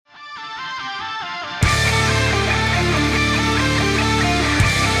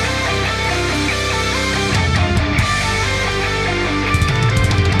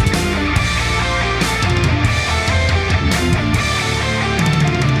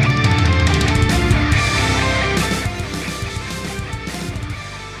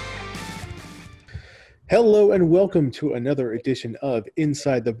Hello and welcome to another edition of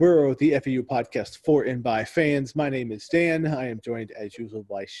Inside the Borough, the FAU podcast for and by fans. My name is Dan. I am joined as usual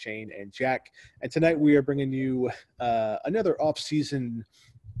by Shane and Jack. And tonight we are bringing you another off-season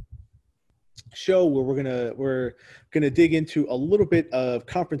show where we're gonna dig into a little bit of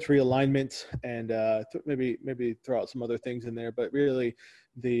conference realignment and maybe throw out some other things in there. But really,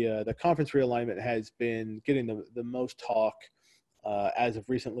 the conference realignment has been getting the most talk. As of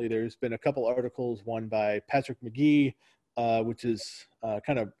recently, there's been a couple articles, one by Patrick McGee, which is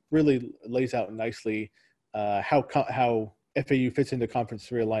kind of really lays out nicely how FAU fits into conference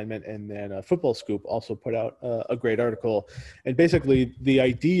realignment, and then Football Scoop also put out a great article. And basically, the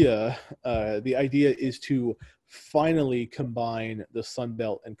idea is to finally combine the Sun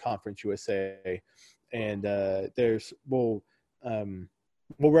Belt and Conference USA, and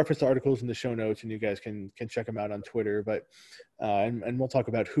we'll reference the articles in the show notes, and you guys can check them out on Twitter. But and we'll talk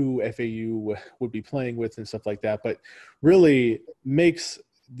about who FAU would be playing with and stuff like that. But really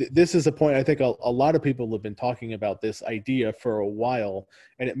this is a point I think a lot of people have been talking about this idea for a while,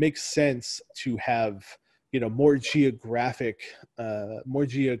 and it makes sense to have more geographic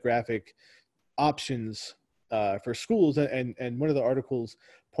options for schools. And one of the articles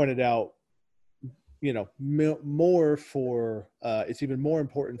pointed out, more for it's even more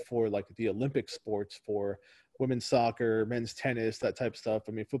important for like the Olympic sports, for women's soccer, men's tennis, that type of stuff.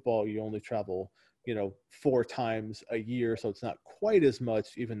 I mean, football, you only travel 4 times a year, so it's not quite as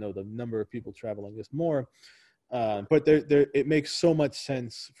much, even though the number of people traveling is more. But it makes so much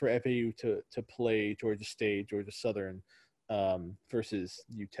sense for FAU to play Georgia State, Georgia Southern versus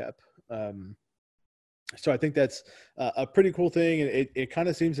UTEP. So I think that's a pretty cool thing, and it kind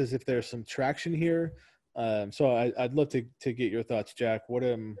of seems as if there's some traction here. So I'd love to get your thoughts, Jack. What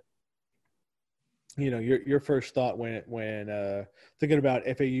your first thought when thinking about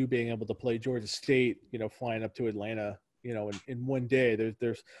FAU being able to play Georgia State, flying up to Atlanta, in one day.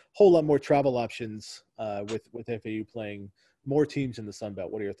 There's a whole lot more travel options with FAU playing more teams in the Sun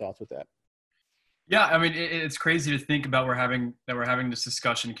Belt. What are your thoughts with that? Yeah, I mean, it's crazy to think about we're having this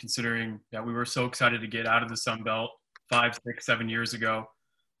discussion, considering that we were so excited to get out of the Sun Belt 5, 6, 7 years ago.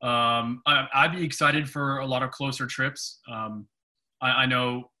 I'd be excited for a lot of closer trips. I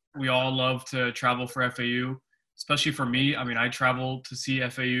know we all love to travel for FAU, especially for me. I mean, I travel to see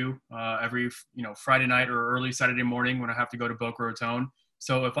FAU every Friday night or early Saturday morning when I have to go to Boca Raton.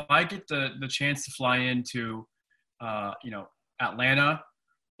 So if I get the chance to fly into Atlanta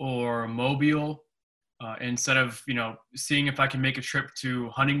or Mobile, instead of seeing if I can make a trip to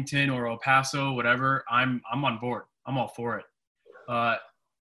Huntington or El Paso, whatever, I'm on board. I'm all for it. The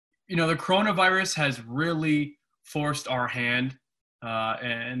coronavirus has really forced our hand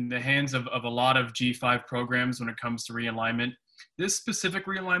and the hands of a lot of G5 programs when it comes to realignment. This specific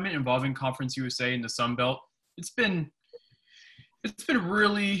realignment involving Conference USA and the Sun Belt, it's been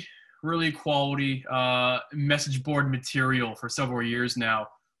really, really quality message board material for several years now.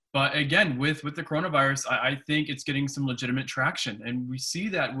 But again, with the coronavirus, I think it's getting some legitimate traction. And we see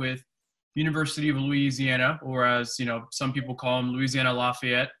that with University of Louisiana, or as some people call them, Louisiana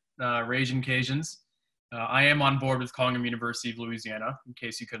Lafayette, Ragin' Cajuns. I am on board with calling them University of Louisiana, in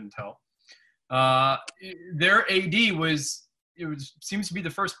case you couldn't tell. Their AD seems to be the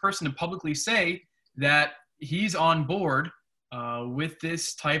first person to publicly say that he's on board with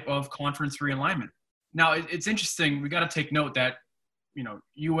this type of conference realignment. Now, it's interesting. We got to take note that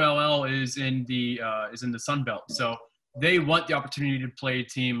ULL is in the Sun Belt, so they want the opportunity to play a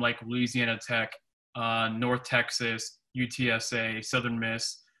team like Louisiana Tech, North Texas, UTSA, Southern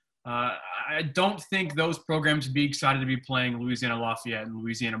Miss. I don't think those programs would be excited to be playing Louisiana Lafayette and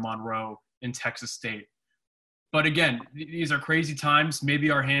Louisiana Monroe and Texas State. But again, these are crazy times.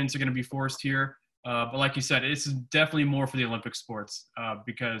 Maybe our hands are going to be forced here. But like you said, it's definitely more for the Olympic sports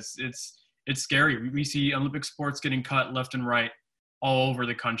because it's scary. We see Olympic sports getting cut left and right all over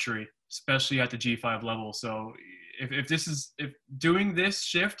the country, especially at the G5 level. So if doing this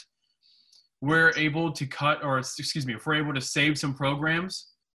shift, we're able to if we're able to save some programs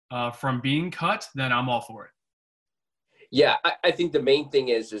from being cut, then I'm all for it. Yeah, I think the main thing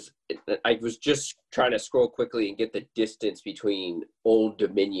is I was just trying to scroll quickly and get the distance between Old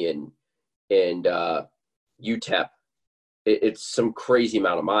Dominion and UTEP. It's some crazy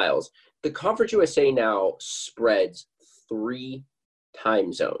amount of miles. The Conference USA now spreads 3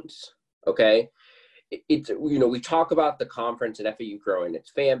 time zones. Okay, it's we talk about the conference and FAU growing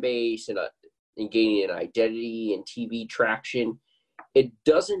its fan base and gaining an identity and TV traction. It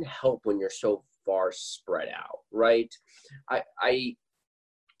doesn't help when you're so far spread out, right? I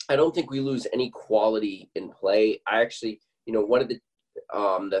don't think we lose any quality in play. I actually, one of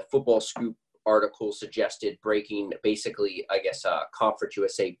the Football Scoop article suggested breaking basically, I guess, Conference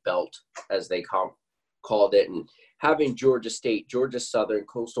USA belt, as they called it, and having Georgia State, Georgia Southern,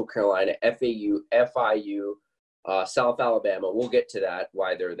 Coastal Carolina, FAU, FIU, South Alabama. We'll get to that,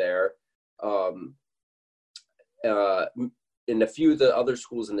 why they're there. And a few of the other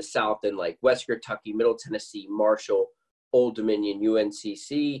schools in the South, and like West Kentucky, Middle Tennessee, Marshall, Old Dominion,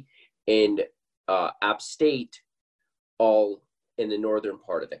 UNCC, and App State, all in the northern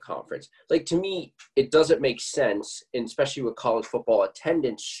part of the conference. Like, to me, it doesn't make sense, and especially with college football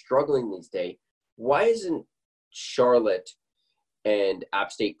attendance struggling these days. Why isn't Charlotte and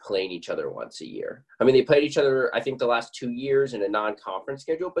App State playing each other once a year? I mean, they played each other, I think, the last 2 years in a non-conference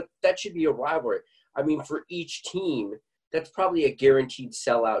schedule, but that should be a rivalry. I mean, for each team, that's probably a guaranteed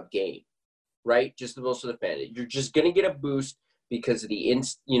sellout game, right? Just the most of the fan. You're just going to get a boost because of the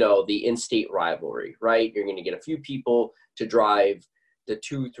in-state rivalry, right? You're going to get a few people to drive the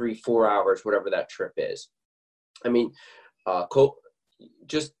 2, 3, 4 hours, whatever that trip is. I mean, like,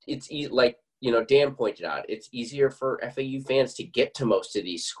 Dan pointed out, it's easier for FAU fans to get to most of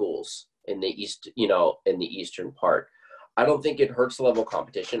these schools in the east, in the eastern part. I don't think it hurts the level of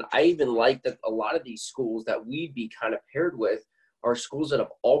competition. I even like that a lot of these schools that we'd be kind of paired with are schools that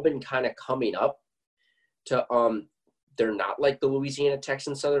have all been kind of coming up to, they're not like the Louisiana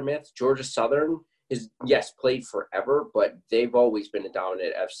Texan Southern Miss. Georgia Southern is, yes, played forever, but they've always been a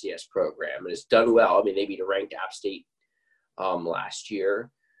dominant FCS program and has done well. I mean, they beat a ranked App State last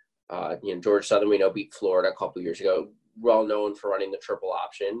year. Georgia Southern, we know, beat Florida a couple years ago, well known for running the triple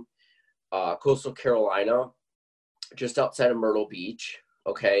option. Coastal Carolina, just outside of Myrtle Beach,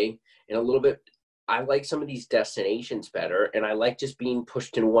 okay? And a little bit, I like some of these destinations better, and I like just being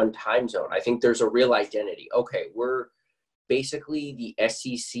pushed in one time zone. I think there's a real identity. Okay, we're basically the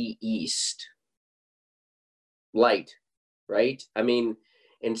SEC East light, right? I mean,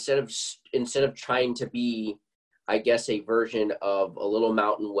 instead of trying to be, I guess, a version of a little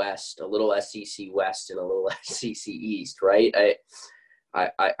Mountain West, a little SEC West, and a little SEC East, right?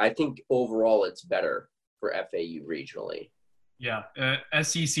 I think overall it's better for FAU regionally. Yeah,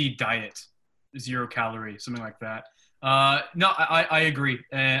 SEC diet, 0 calorie, something like that. No, I agree.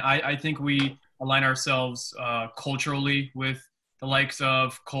 And I think we align ourselves culturally with the likes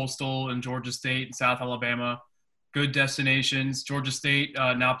of Coastal and Georgia State and South Alabama. Good destinations. Georgia State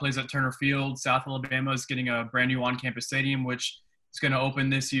now plays at Turner Field. South Alabama is getting a brand new on-campus stadium, which is going to open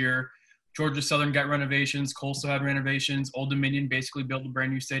this year. Georgia Southern got renovations. Coastal had renovations. Old Dominion basically built a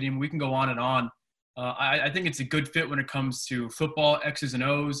brand new stadium. We can go on and on. I think it's a good fit when it comes to football, X's and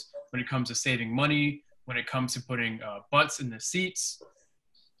O's, when it comes to saving money, when it comes to putting butts in the seats.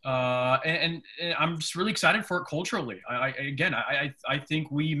 And I'm just really excited for it culturally. I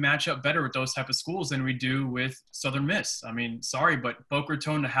think we match up better with those type of schools than we do with Southern Miss. I mean, sorry, but Boca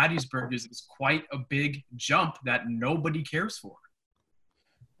Raton to Hattiesburg is quite a big jump that nobody cares for.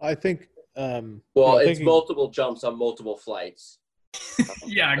 I think it's multiple jumps on multiple flights.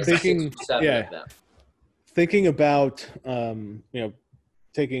 Yeah, exactly. Thinking about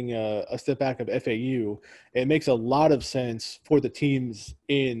taking a step back of FAU, it makes a lot of sense for the teams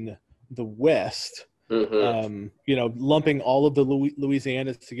in the West. Mm-hmm. Lumping all of the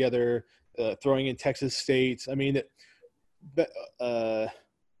Louisianas together, throwing in Texas State. I mean,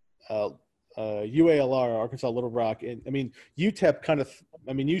 UALR, Arkansas Little Rock, and I mean UTEP kind of.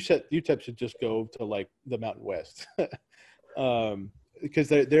 I mean, UTEP should just go to like the Mountain West, because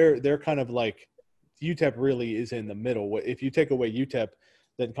they're kind of like UTEP really is in the middle. If you take away UTEP,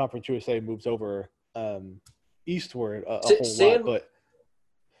 then Conference USA moves over eastward a whole lot. But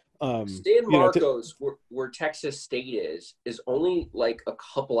San Marcos, where Texas State is only like a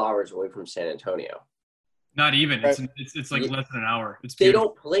couple hours away from San Antonio. Not even. Right. It's like less than an hour. They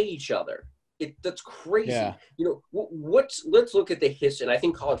don't play each other. That's crazy. Yeah. Let's look at the history. And I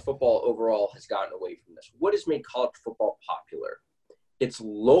think college football overall has gotten away from this. What has made college football popular? It's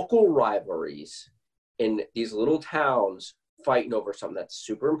local rivalries in these little towns fighting over something that's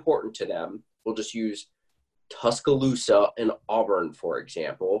super important to them. We'll just use Tuscaloosa and Auburn, for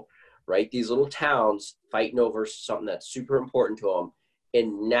example, right? These little towns fighting over something that's super important to them.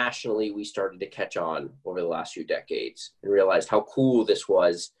 And nationally, we started to catch on over the last few decades and realized how cool this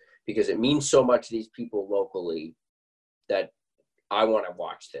was, because it means so much to these people locally that I want to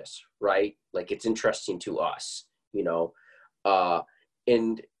watch this, right? Like, it's interesting to us,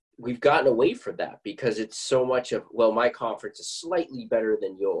 and we've gotten away from that because it's so much of, well, my conference is slightly better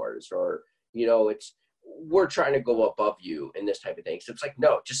than yours, or, we're trying to go above you and this type of thing. So it's like,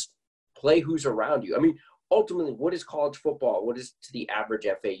 no, just play who's around you. I mean, ultimately, what is college football? What is to the average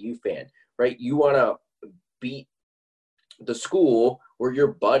FAU fan, right? You want to beat the school where your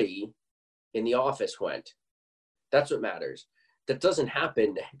buddy in the office went. That's what matters. That doesn't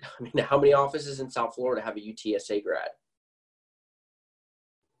happen. I mean, how many offices in South Florida have a UTSA grad?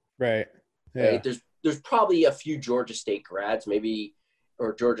 Right. Yeah. Right? There's probably a few Georgia State grads, maybe,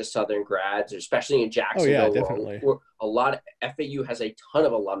 or Georgia Southern grads, especially in Jacksonville. Oh, yeah, definitely. Where a lot of FAU has a ton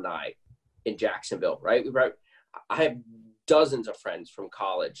of alumni in Jacksonville, right? I have dozens of friends from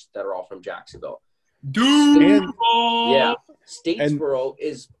college that are all from Jacksonville. Dude, yeah, Statesboro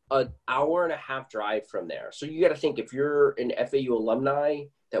is an hour and a half drive from there. So you got to think, if you're an FAU alumni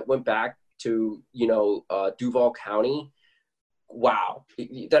that went back to, Duval County, wow,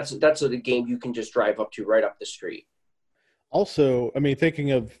 that's a game you can just drive up to right up the street. Also, I mean,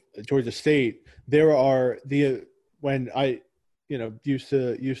 thinking of Georgia State, there are when I, used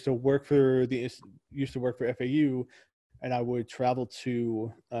to work for FAU, and I would travel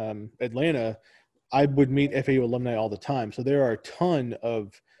to Atlanta, I would meet FAU alumni all the time. So there are a ton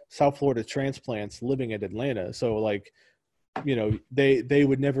of South Florida transplants living in Atlanta. So like, they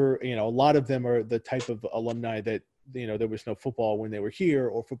would never, a lot of them are the type of alumni that, there was no football when they were here,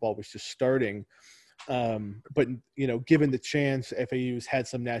 or football was just starting. But given the chance, FAU's had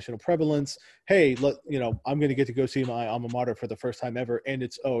some national prevalence. Hey, I'm going to get to go see my alma mater for the first time ever, and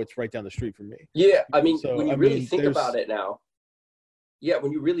it's right down the street from me. Yeah, I mean, when you really think about it now,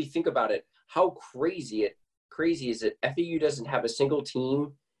 how crazy is it? FAU doesn't have a single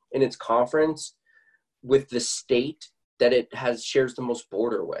team in its conference with the state that it shares the most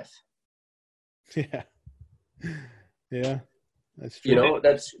border with. Yeah, yeah. That's true.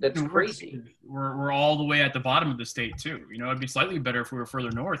 That's crazy. We're all the way at the bottom of the state too. It'd be slightly better if we were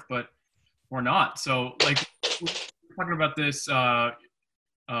further north, but we're not. So like, we were talking about this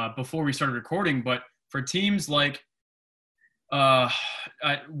before we started recording, but for teams like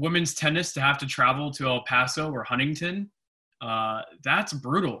women's tennis to have to travel to El Paso or Huntington, that's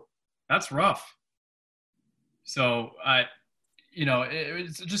brutal. That's rough. So it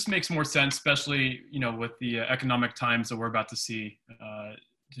just makes more sense, especially, with the economic times that we're about to see, to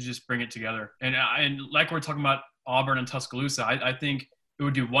just bring it together. And like we're talking about Auburn and Tuscaloosa, I think it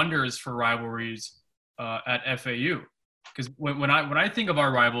would do wonders for rivalries at FAU. Because when I think of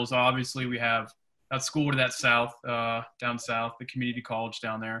our rivals, obviously we have that school to that south, down south, the community college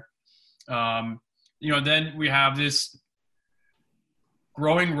down there. Then we have this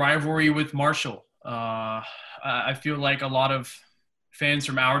growing rivalry with Marshall. I feel like a lot of fans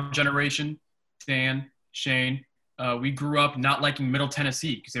from our generation, Dan, Shane, we grew up not liking Middle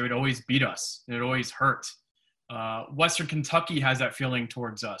Tennessee because they would always beat us. It would always hurt. Western Kentucky has that feeling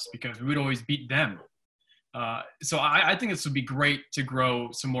towards us because we would always beat them. So I think this would be great to grow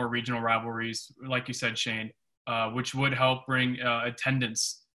some more regional rivalries, like you said, Shane, which would help bring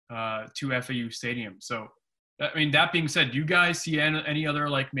attendance to FAU Stadium. So, I mean, that being said, do you guys see any other,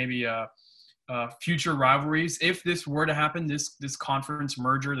 like, maybe future rivalries if this were to happen, this conference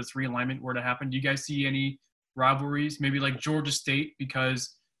merger, this realignment were to happen? Do you guys see any rivalries, maybe like Georgia State,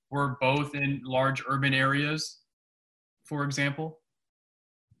 because we're both in large urban areas, for example?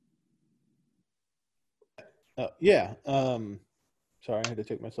 Yeah. Sorry, I had to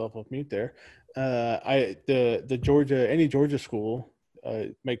take myself off mute there. The Georgia, any Georgia school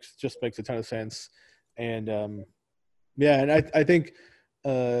makes a ton of sense. And and I think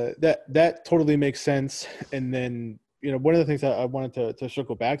that totally makes sense. And then, one of the things that I wanted to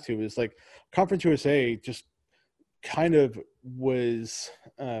circle back to is, like, Conference USA just kind of was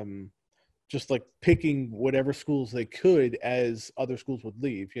just like picking whatever schools they could as other schools would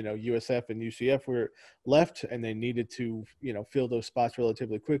leave. USF and UCF were left, and they needed to, fill those spots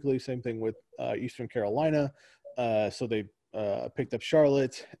relatively quickly. Same thing with Eastern Carolina. So they picked up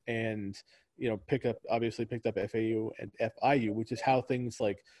Charlotte, and picked up FAU and FIU, which is how things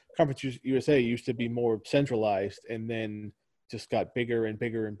like Conference USA used to be more centralized, and then just got bigger and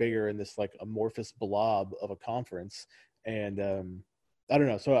bigger and bigger in this, like, amorphous blob of a conference. And I don't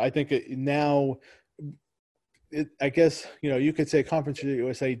know. So I think I guess, you could say Conference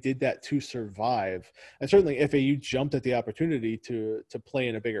USA did that to survive. And certainly FAU jumped at the opportunity to play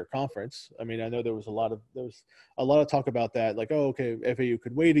in a bigger conference. I mean, I know there was a lot of talk about that, like, oh, okay, FAU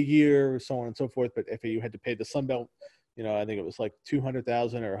could wait a year, so on and so forth, but FAU had to pay the Sun Belt. I think it was like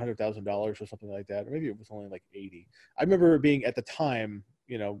 $200,000 or $100,000 or something like that. Or maybe it was only like 80. I remember it being, at the time,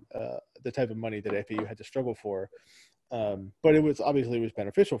 the type of money that FAU had to struggle for. But it was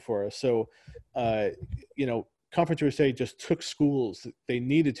beneficial for us. So, Conference USA just took schools that they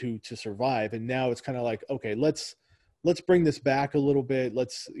needed to survive. And now it's kind of like, okay, let's bring this back a little bit.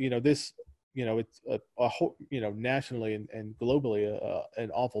 Let's, it's a whole, nationally and globally an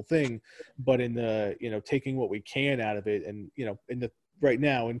awful thing, but in the, taking what we can out of it. And, in right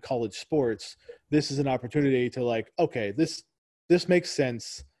now in college sports, this is an opportunity to like, okay, this makes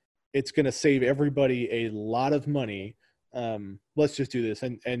sense. It's going to save everybody a lot of money. Let's just do this.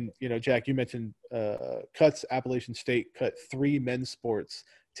 And Jack, you mentioned cuts. Appalachian State cut 3 men's sports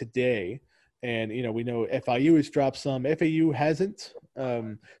today. And, we know FIU has dropped some. FAU hasn't.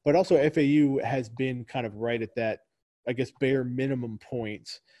 But also FAU has been kind of right at that, I guess, bare minimum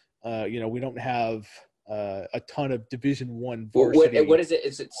point. We don't have a ton of Division I varsity. What is it?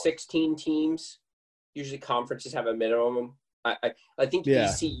 Is it 16 teams? Usually conferences have a minimum. I think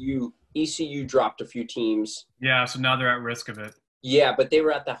ECU dropped a few teams. Yeah, so now they're at risk of it. Yeah, but they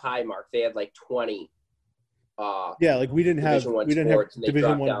were at the high mark. They had like 20. Like we didn't have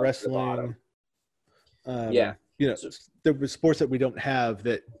Division I wrestling. There were sports that we don't have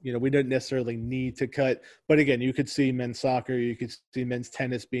that we don't necessarily need to cut. But again, you could see men's soccer, you could see men's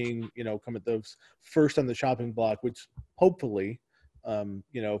tennis being come at those first on the shopping block, which hopefully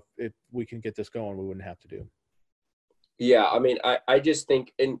if we can get this going, we wouldn't have to do. Yeah, I mean, I just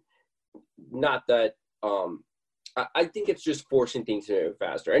think, and not that I think it's just forcing things to move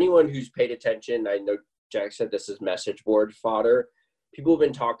faster. Anyone who's paid attention, I know Jack said this is message board fodder. People have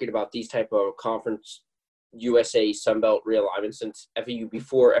been talking about these type of Conference USA Sunbelt realignment since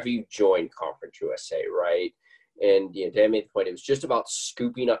before FAU joined Conference USA, right? And Dan made the point, it was just about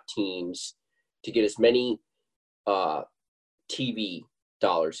scooping up teams to get as many TV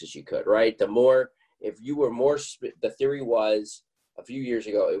dollars as you could, right? If you were more, the theory was a few years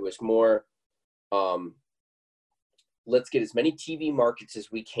ago, it was more, let's get as many TV markets as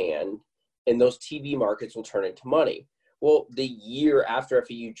we can, and those TV markets will turn into money. Well, the year after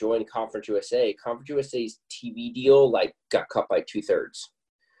FAU joined Conference USA's TV deal got cut by 2/3.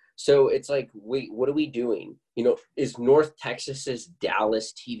 So it's like, wait, what are we doing? Is North Texas's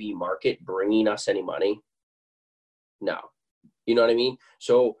Dallas TV market bringing us any money? No. You know what I mean?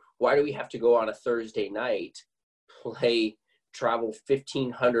 So why do we have to go on a Thursday night, travel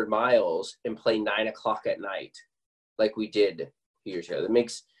 1,500 miles and play 9 o'clock at night like we did a few years ago? That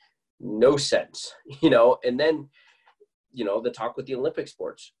makes no sense, And then, the talk with the Olympic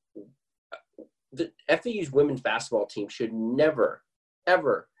sports. The FAU's women's basketball team should never,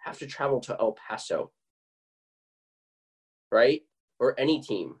 ever have to travel to El Paso, right? Or any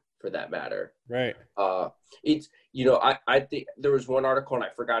team for that matter. Right. It's, I think there was one article, and I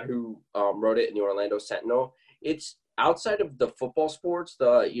forgot who wrote it in the Orlando Sentinel. It's outside of the football sports, a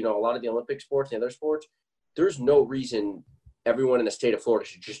lot of the Olympic sports and other sports, there's no reason everyone in the state of Florida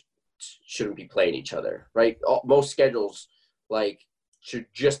shouldn't be playing each other, right? Most schedules should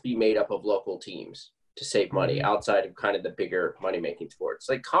just be made up of local teams to save money outside of kind of the bigger money-making sports.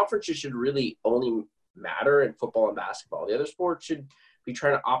 Conferences should really only matter in football and basketball. The other sports should be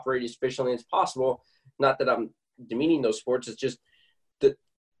trying to operate as efficiently as possible. Not that I'm demeaning those sports. It's just that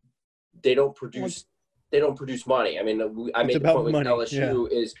they don't produce money. I mean, I made the point with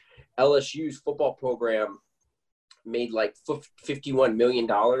LSU is LSU's football program made $51 million.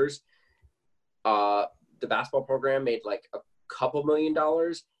 The basketball program made a couple $1 million,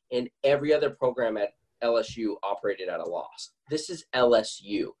 and every other program at LSU operated at a loss. This is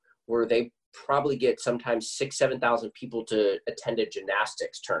LSU, where they probably get sometimes 6,000-7,000 people to attend a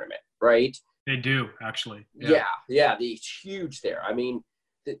gymnastics tournament, right? They do, actually. Yeah, it's huge there. I mean,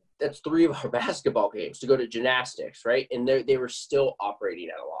 that's 3 of our basketball games to go to gymnastics, right? And they were still operating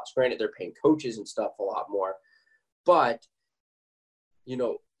at a loss. Granted, they're paying coaches and stuff a lot more, but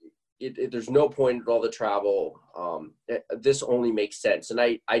there's no point in all the travel. This only makes sense, and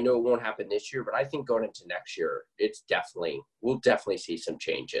I know it won't happen this year, but I think going into next year, we'll definitely see some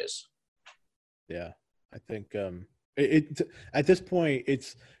changes. Yeah, I think at this point,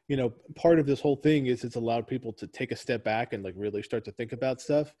 it's part of this whole thing is it's allowed people to take a step back and really start to think about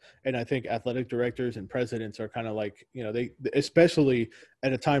stuff. And I think athletic directors and presidents are kind of they, especially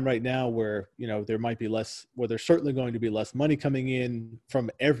at a time right now where there might be less, where there's certainly going to be less money coming in from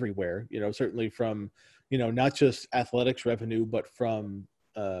everywhere. Certainly from not just athletics revenue, but from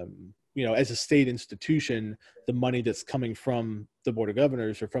as a state institution, the money that's coming from the Board of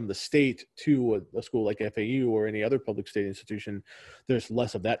Governors or from the state to a school like FAU or any other public state institution, there's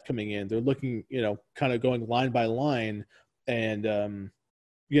less of that coming in. They're looking, kind of going line by line, and,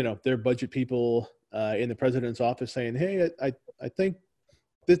 their budget people in the president's office saying, hey, I think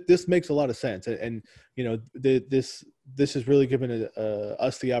this makes a lot of sense. And this has really given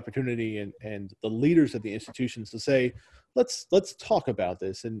us the opportunity and the leaders of the institutions to say, let's talk about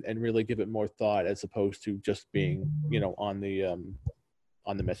this and really give it more thought as opposed to just being on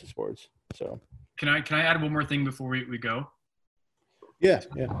the message boards. So can I add one more thing before we go? Yeah.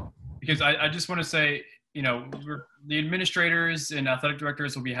 Because I just want to say, the administrators and athletic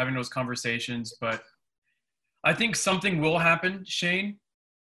directors will be having those conversations, but I think something will happen, Shane.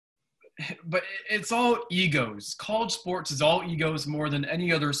 But it's all egos. College sports is all egos more than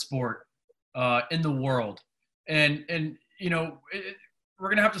any other sport in the world. And we're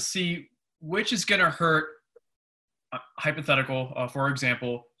going to have to see which is going to hurt, hypothetical, for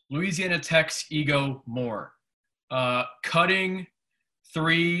example, Louisiana Tech's ego more. Cutting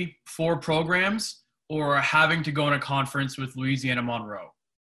 3-4 programs or having to go in a conference with Louisiana Monroe.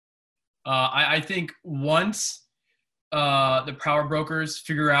 I think once the power brokers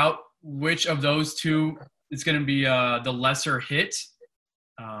figure out which of those two is going to be the lesser hit,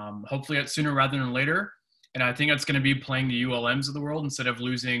 hopefully it's sooner rather than later. And I think that's going to be playing the ULMs of the world instead of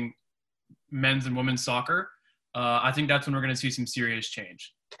losing men's and women's soccer. I think that's when we're going to see some serious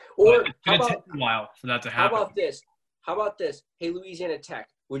change. Or it's going to take a while for that to happen. How about this? Hey, Louisiana Tech,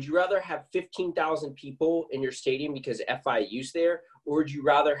 would you rather have 15,000 people in your stadium because FIU's there, or would you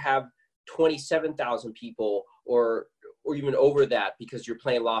rather have 27,000 people or even over that because you're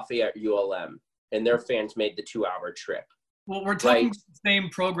playing Lafayette ULM and their fans made the 2-hour trip? Well, we're talking about the same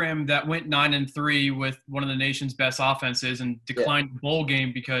program that went 9-3 with one of the nation's best offenses and declined the bowl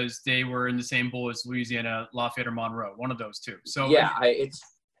game because they were in the same bowl as Louisiana, Lafayette, or Monroe, one of those two. So yeah,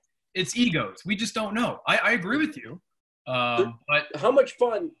 it's egos. We just don't know. I agree with you. But how much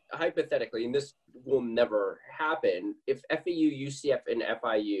fun, hypothetically, and this will never happen, if FAU, UCF, and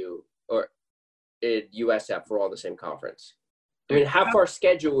FIU or in USF were all in the same conference? I mean, half our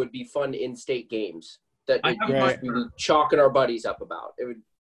schedule would be fun in-state games that we'd be chalking our buddies up about. It would,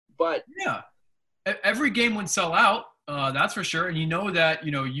 but yeah, every game would sell out. That's for sure. And that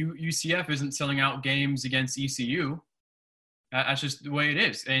UCF isn't selling out games against ECU. That's just the way it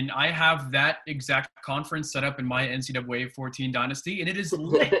is. And I have that exact conference set up in my NCAA 14 dynasty, and it is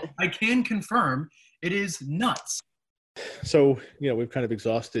lit. I can confirm it is nuts. So, we've kind of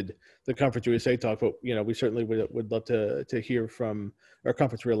exhausted the Conference USA talk, but, we certainly would love to hear from our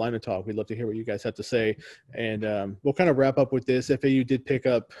Conference Realignment talk. We'd love to hear what you guys have to say. And we'll kind of wrap up with this. FAU did pick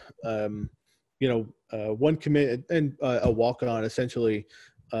up, one commit and a walk-on, essentially,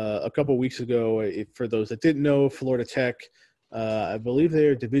 a couple of weeks ago. For those that didn't know, Florida Tech, I believe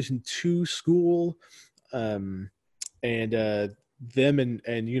they're a Division II school, and them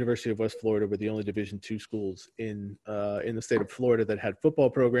and University of West Florida were the only Division II schools in the state of Florida that had football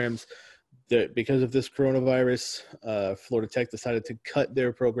programs. Because of this coronavirus, Florida Tech decided to cut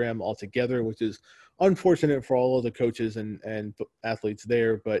their program altogether, which is unfortunate for all of the coaches and athletes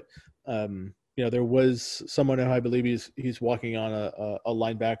there. But there was someone who I believe he's walking on a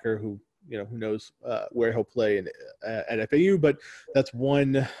linebacker who who knows where he'll play at FAU. But that's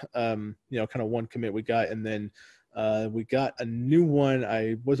one kind of one commit we got, and then. We got a new one.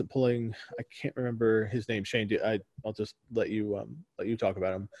 I can't remember his name. Shane, I'll just let you talk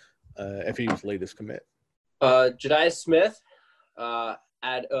about him. FAU's latest commit. Jediah Smith,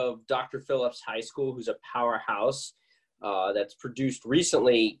 out of Dr. Phillips High School, who's a powerhouse that's produced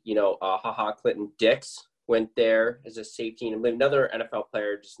recently. Clinton Dix went there as a safety, and another NFL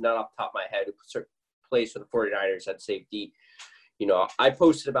player, just not off the top of my head, who plays for the 49ers at safety. I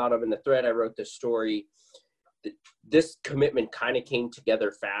posted about him in the thread. I wrote this story. This commitment kind of came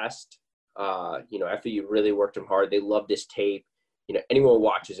together fast. FAU really worked him hard. They loved this tape. Anyone who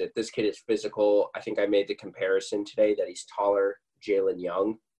watches it, this kid is physical. I think I made the comparison today that he's taller, Jalen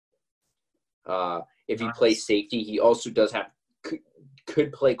Young. If he plays safety, he also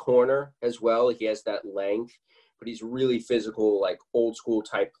could play corner as well. He has that length, but he's really physical, like old school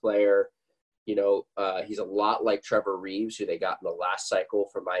type player. He's a lot like Trevor Reeves, who they got in the last cycle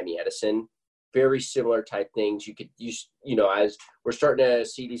for Miami Edison. Very similar type things. You could use, as we're starting to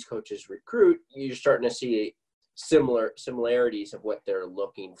see these coaches recruit, you're starting to see similarities of what they're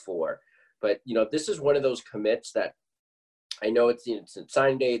looking for. But, this is one of those commits that I know it's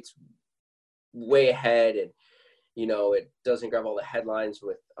signing date's way ahead, and, it doesn't grab all the headlines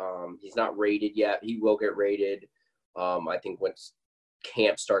with, he's not rated yet. He will get rated, I think, once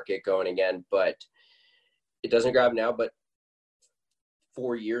camps get going again, but it doesn't grab now. But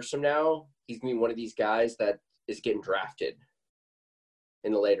 4 years from now, he's going to be one of these guys that is getting drafted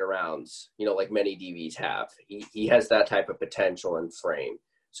in the later rounds, like many DBs have. He has that type of potential and frame.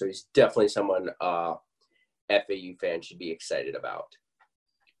 So he's definitely someone FAU fans should be excited about.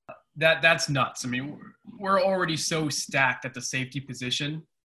 That's nuts. I mean, we're already so stacked at the safety position.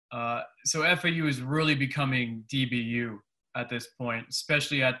 So FAU is really becoming DBU at this point,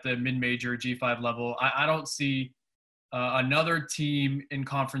 especially at the mid-major G5 level. I don't see another team in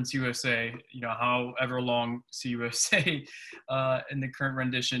Conference USA, however long CUSA in the current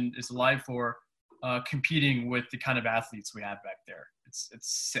rendition is alive for, competing with the kind of athletes we have back there. It's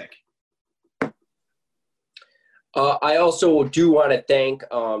sick. I also do want to thank,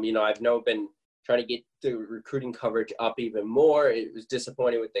 I've now been trying to get the recruiting coverage up even more. It was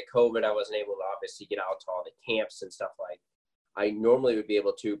disappointing with the COVID. I wasn't able to obviously get out to all the camps and stuff like I normally would be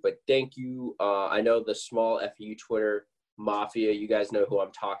able to, but thank you. I know the small FAU Twitter mafia, you guys know who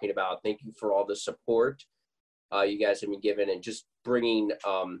I'm talking about. Thank you for all the support you guys have been given and just bringing,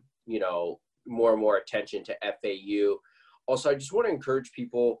 more and more attention to FAU. Also, I just want to encourage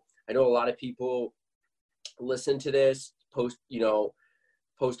people. I know a lot of people listen to this, post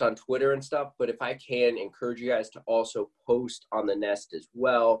on Twitter and stuff, but if I can encourage you guys to also post on the Nest as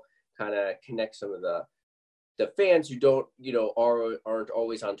well, kind of connect some of the fans who don't, aren't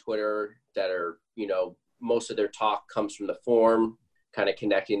always on Twitter, that are, most of their talk comes from the forum, kind of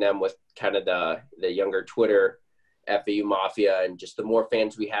connecting them with kind of the younger Twitter FAU mafia, and just the more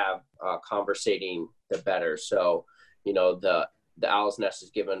fans we have conversating, the better. So, the Owl's Nest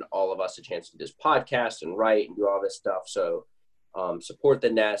has given all of us a chance to do this podcast and write and do all this stuff. So support the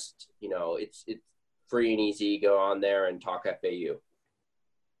Nest. It's free and easy. Go on there and talk FAU.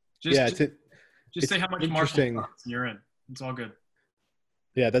 Just say how much martial arts you're in. It's all good.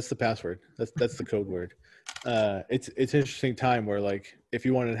 Yeah, that's the password. That's the code word. It's an interesting time where, like, if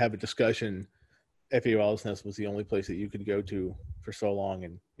you wanted to have a discussion, FAU Owl's Nest was the only place that you could go to for so long,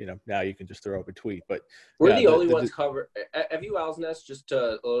 and now you can just throw up a tweet. But we're the only ones cover FAU Owl's Nest, just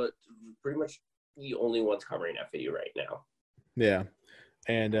pretty much the only ones covering FAU right now. Yeah,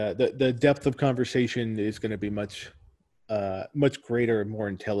 and the depth of conversation is going to be much greater and more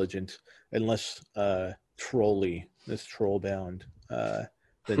intelligent, and less troll bound than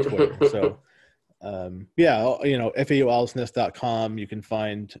Twitter. So. FAUOwlsNest.com. You can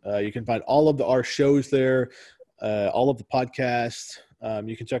find all of our shows there, all of the podcasts.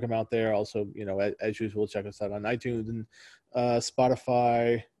 You can check them out there. Also, as usual, check us out on iTunes and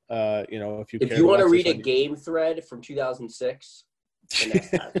Spotify. If you want to read a game thread from 2006, the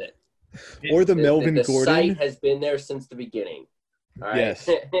Nest has it. Or the Melvin the Gordon. The site has been there since the beginning. All right? Yes.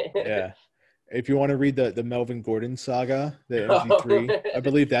 Yeah. If you want to read the Melvin Gordon saga, the MG3, I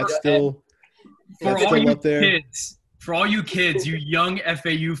believe that's still. For all you kids, you young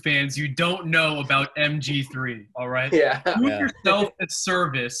FAU fans, you don't know about MG3, all right? Yeah. Do yourself a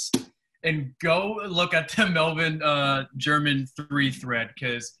service and go look at the Melvin German 3 thread,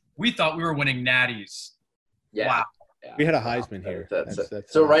 because we thought we were winning natties. Yeah. Wow. Yeah. We had a Heisman here.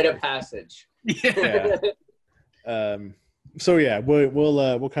 That's a rite of passage. Yeah. So yeah,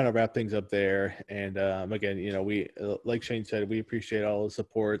 we'll kind of wrap things up there. And again, we like Shane said, we appreciate all the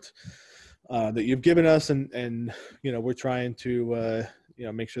support that you've given us, and we're trying to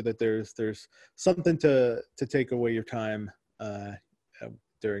make sure that there's something to take away your time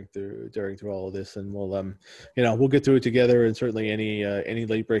during through all of this, and we'll get through it together. And certainly any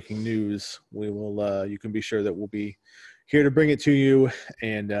late breaking news, we will you can be sure that we'll be here to bring it to you.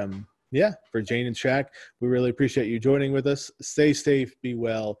 And for Jane and Shaq, we really appreciate you joining with us. Stay safe, be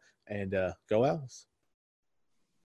well, and go Owls.